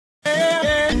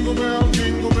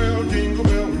jingle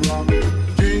bell rock.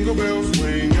 Jingle bells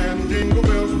swing and jingle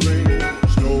bells ring.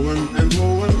 Snowing and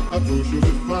blowing up those sugar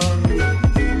fun.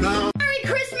 Now. Merry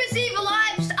Christmas, Evil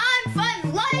Lives! I'm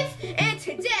Five Life, and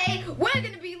today we're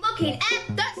going to be looking at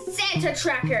the Santa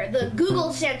Tracker, the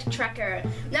Google Santa Tracker.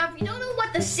 Now, if you don't know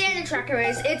what the Santa Tracker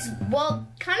is, it's, well,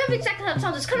 kind of exactly how it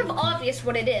sounds. It's kind of obvious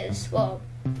what it is. Well,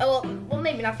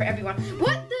 maybe not for everyone.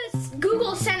 What the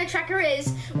Google Santa Tracker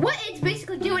is, what it's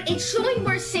basically doing, it's showing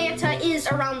where Santa is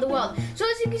around the world. So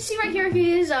as you can see right here,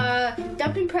 he is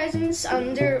dumping presents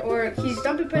he's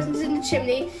dumping presents in the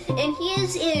chimney, and he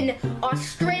is in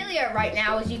Australia right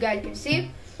now, as you guys can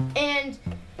see. And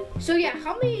so yeah,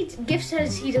 how many gifts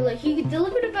has he delivered? He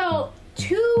delivered about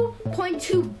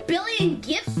 2.2 billion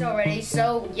gifts already.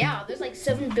 So yeah, there's like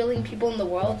 7 billion people in the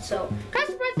world. So kind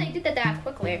of surprised they did that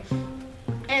quickly.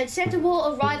 And Santa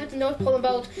will arrive at the North Pole in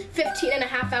about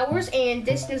 15.5 hours, and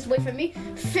distance away from me,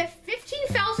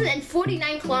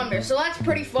 15,049 kilometers. So that's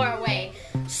pretty far away.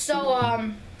 So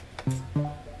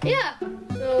yeah.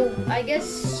 So I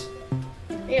guess,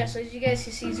 yeah. So as you guys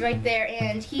can see, he's right there,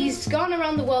 and he's gone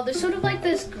around the world. There's sort of like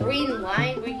this green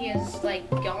line where he is like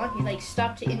gone. He like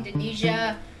stopped to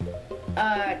Indonesia,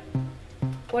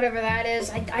 whatever that is.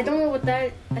 I don't know what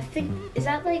that. I think, is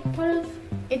that like part of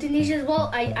Indonesia as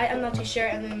well? I'm not too sure.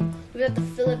 And then we got the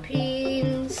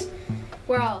Philippines.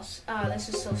 Where else? This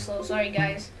is so slow. Sorry,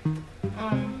 guys.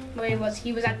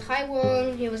 He was at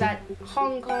Taiwan. He was at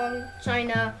Hong Kong,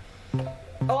 China.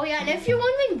 Oh yeah, and if you're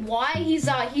wondering why he's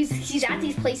at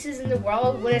these places in the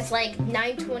world when it's like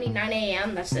 9:29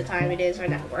 a.m., that's the time it is right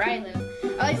now where I live.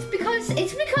 It's because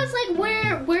like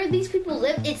where these people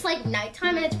live, it's like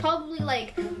nighttime, and it's probably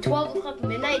like 12 o'clock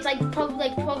midnight. It's like probably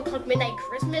like 12 o'clock midnight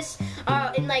Christmas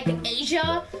in like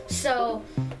Asia. So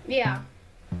yeah.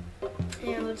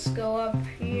 Yeah, let's go up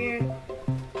here.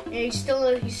 Yeah, he's still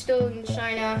in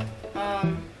China.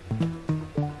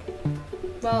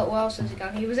 Well, what else has he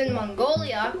got? He was in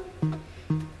Mongolia.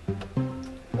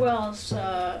 Where else?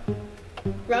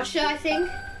 Russia, I think.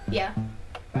 Yeah,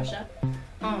 Russia.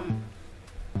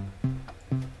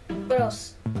 What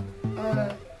else?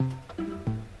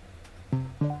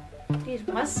 Geez,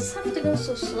 why does this have to go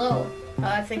so slow?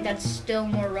 I think that's still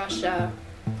more Russia.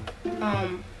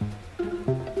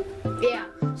 Yeah.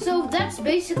 So that's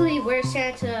basically where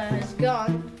Santa has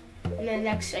gone in the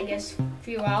next, I guess,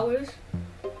 few hours.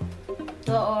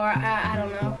 Or I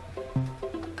don't know,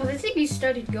 because I think he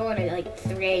started going at like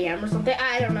 3 a.m. or something.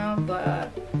 I don't know, but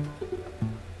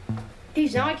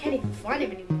geez, now I can't even find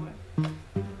him anymore.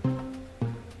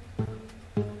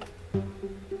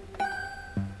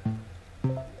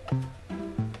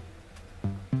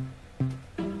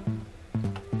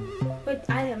 But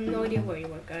I have no idea where you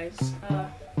went, guys. But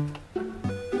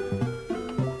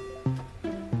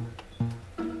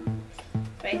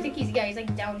I think he's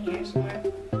like down here somewhere.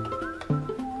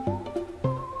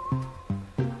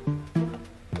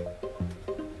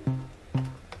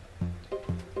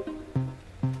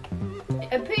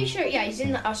 I'm pretty sure, yeah, he's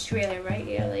in Australia, right?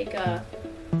 Yeah, like,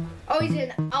 oh, he's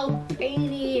in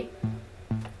Albany,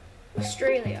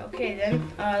 Australia. Okay,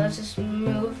 then, let's just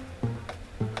move.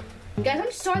 Guys,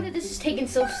 I'm sorry that this is taking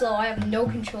so slow. I have no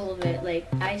control of it. Like,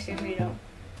 I seriously don't.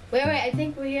 Wait, I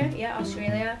think we're here. Yeah,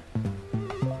 Australia.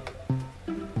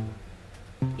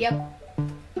 Yep.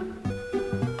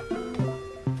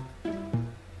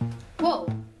 Whoa.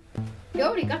 You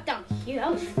already got down here.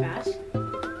 That was fast.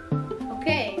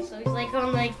 Okay, so he's like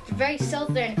on like the very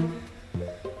southern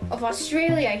of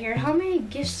Australia here. How many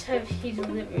gifts have he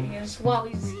delivered? Wow,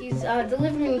 he's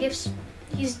delivering gifts.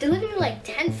 He's delivering like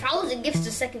 10,000 gifts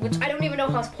a second, which I don't even know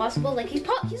how it's possible. Like he's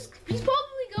probably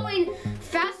going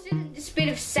faster than the speed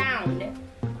of sound,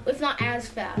 if not as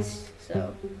fast.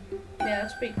 So yeah,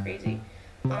 that's pretty crazy.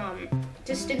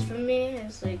 Distance from me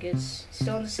is like it's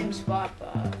still in the same spot,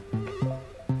 but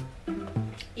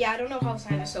yeah, I don't know how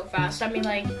Santa's so fast. I mean,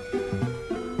 like.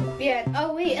 Yeah,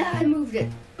 oh wait, I moved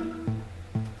it.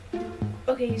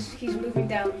 Okay, he's moving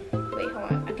down. Wait,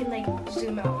 hold on. I can like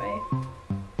zoom out, right?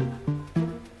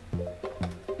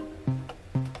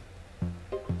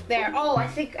 There. Oh, I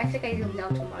think I zoomed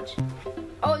out too much.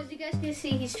 Oh, as you guys can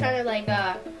see, he's trying to like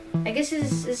I guess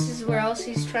this is where else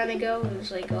he's trying to go. It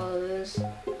was like all of this.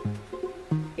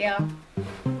 Yeah.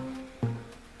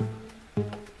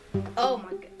 Oh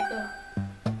my god.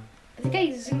 I think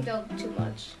I zoomed out too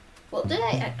much. Well, did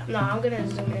I? No, I'm gonna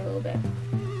zoom in a little bit.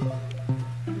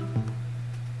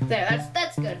 There,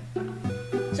 that's good.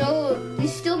 So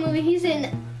he's still moving. He's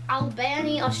in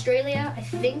Albany, Australia, I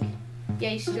think.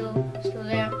 Yeah, he's still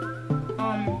there.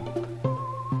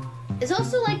 There's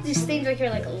also like these things right here,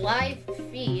 like live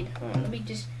feed. Hold on, let me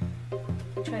just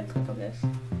try to click on this.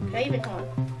 Can I even, hold on.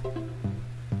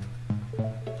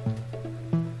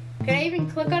 Can I even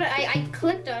click on it? I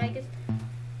clicked on it, I guess.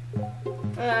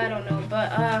 I don't know,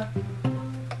 but,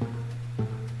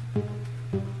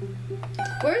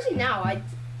 where is he now?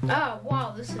 Oh,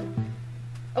 wow, this is,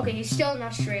 okay, he's still in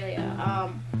Australia. I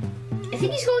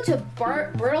think he's going to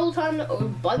Burleton or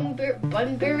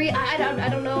Bunbury. I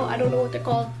don't know what they're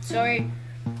called, sorry.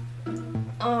 I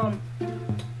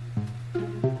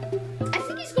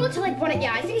think he's going to like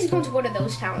I think he's going to one of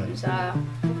those towns. Oh,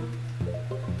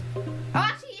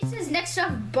 actually, it says next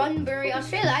stop Bunbury,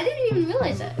 Australia. I didn't even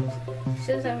realize that. It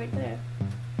says that right there.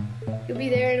 He'll be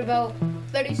there in about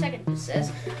 30 seconds, it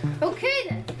says. Okay,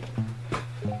 then.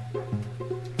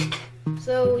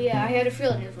 So, yeah, I had a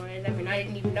feeling this one. I mean, I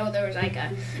didn't even know there was like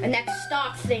a next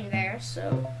stop thing there,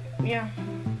 so, yeah.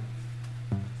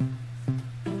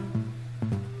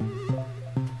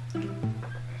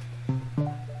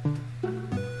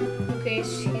 Okay,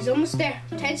 he's almost there.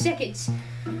 10 seconds.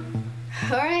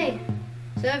 Alright.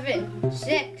 7,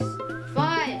 6,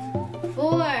 5,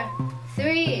 4,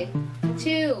 3,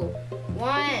 2,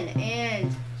 1,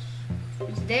 and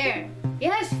he's there.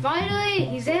 Yes, finally,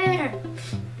 he's there.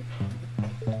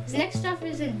 His next stop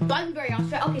is in Bunbury,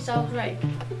 Australia. Okay, so I was right.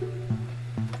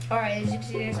 Alright, as you can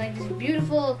see, there's like this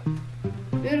beautiful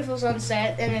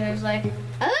sunset, and then there's like,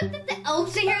 I looked at the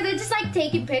Alps in here, they're just like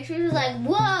taking pictures, like,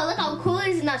 whoa, look how cool it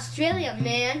is in Australia,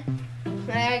 man.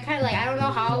 And I kind of like, I don't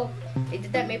know how they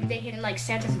did that, maybe they hid in like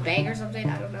Santa's bag or something,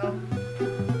 I don't know.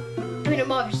 I mean,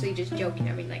 I'm obviously just joking,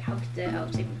 I mean, like, how could the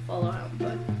Alps even follow him,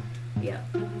 but, yeah.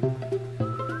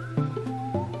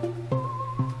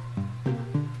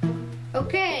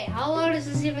 Okay, how long is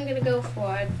this even gonna go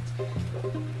for?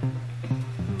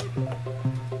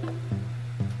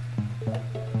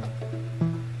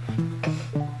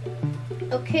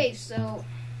 Okay, so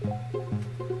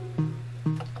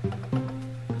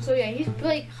yeah, he's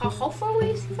like, how far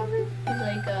away is he from it? He's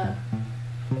like,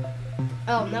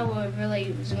 oh, now we're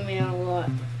really zooming out a lot.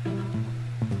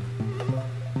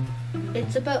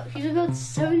 He's about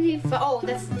 75, oh,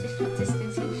 that's the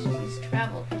distance he's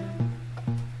traveled.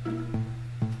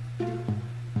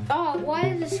 Oh, why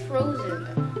is this frozen?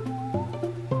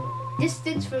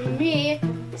 Distance from me,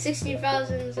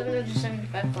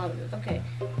 16,775 kilometers. Okay.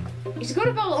 He's going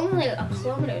about only like a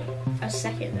kilometer a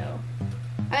second, though.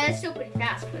 I mean, that's still pretty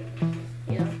fast, but,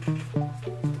 you know.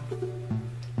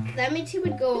 That means he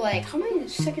would go like, how many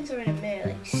seconds are in a minute?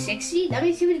 Like 60? That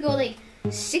means he would go like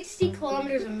 60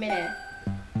 kilometers a minute.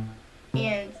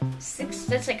 And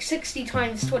that's like 60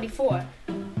 times 24.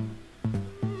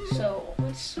 So,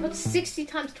 what's 60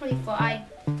 times 24? Oh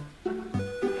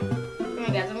my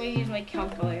god, I'm gonna use my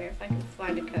calculator if I can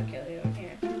find a calculator in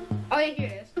here. Oh yeah, here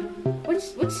it is.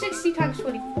 What's 60 times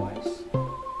 24?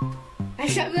 I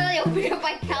should really open up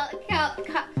my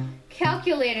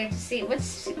calculator to see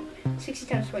what's 60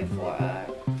 times 24.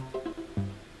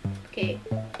 Okay,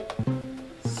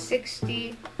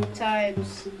 60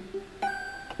 times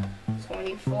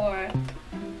 24.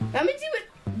 That means he would.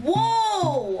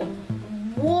 Whoa!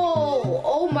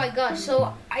 Oh my gosh!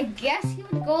 So I guess he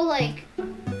would go like.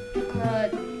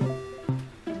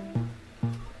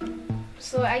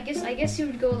 So I guess he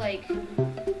would go like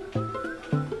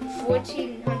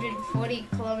 1,440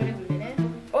 kilometers a minute.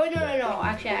 Oh no!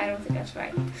 Actually, I don't think that's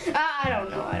right. I don't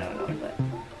know, but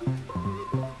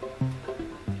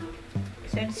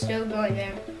so it's still going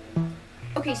there.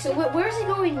 Okay, so where is he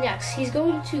going next? He's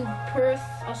going to Perth,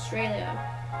 Australia.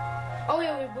 Oh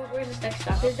yeah, where's his next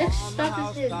stop? His next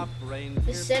stop is in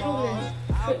the settlement.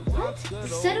 What? The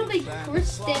settlement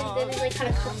Kristen, then it like kind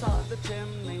of cuts off.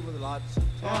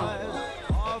 Oh.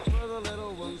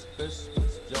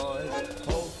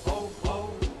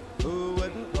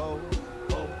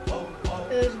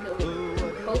 There's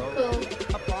Coco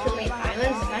Killing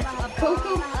Islands. That's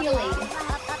Coco Killing.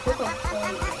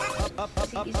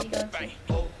 Is he going to?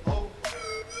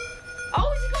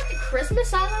 Oh, is he going to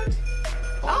Christmas Island?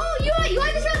 Oh, you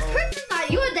understand Christmas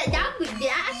Island?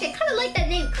 Actually, I kind of like that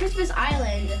name, Christmas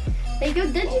Island. Like,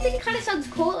 don't you think it kind of sounds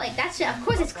cool? Like, that's it. Of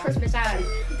course, it's Christmas Island.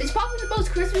 It's probably the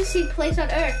most Christmassy place on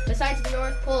Earth, besides the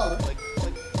North Pole.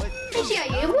 Actually,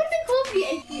 yeah, it would have been cool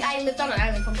if I lived on an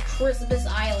island called Christmas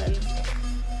Island.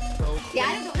 Yeah,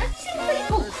 I don't know. That seems pretty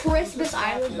cool. Christmas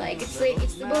Island, like it's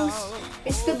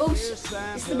the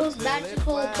most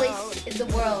magical place in the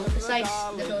world besides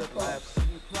the North Pole.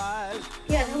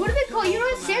 Yeah, that would have been cool. You know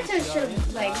what? Santa should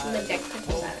have like lived at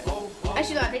Christmas Island.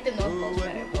 Actually, no, I think the North Pole's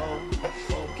better.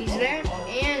 He's there,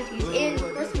 and he's in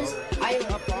Christmas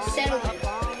Island, the settlement.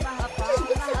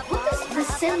 What does the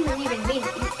settlement even mean?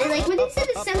 And like when they said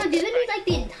the settlement, do they mean like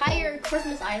the entire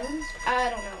Christmas Island? I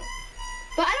don't know.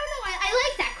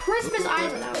 like that Christmas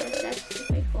Island hours. That's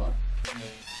pretty cool.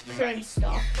 Current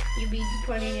stock. You'd be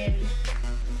putting in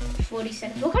 40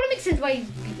 seconds. Well, kind of makes sense why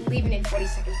you're leaving in 40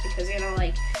 seconds because, you know,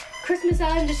 like, Christmas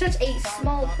Island is such a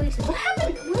small place. What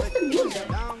happened? Where's the music?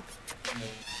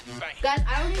 Guys,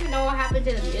 I don't even know what happened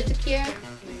to the music here.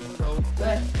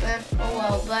 But, oh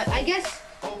well. But I guess,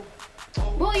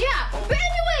 well, yeah. But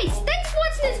anyways, thanks for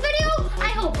watching this video. I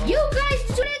hope you guys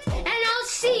enjoyed it. And I'll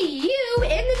see you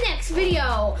in the next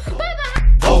video. Bye-bye.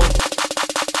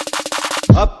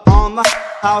 Up on the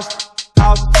house,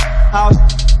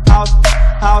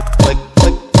 click,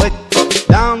 click, click,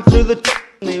 down to the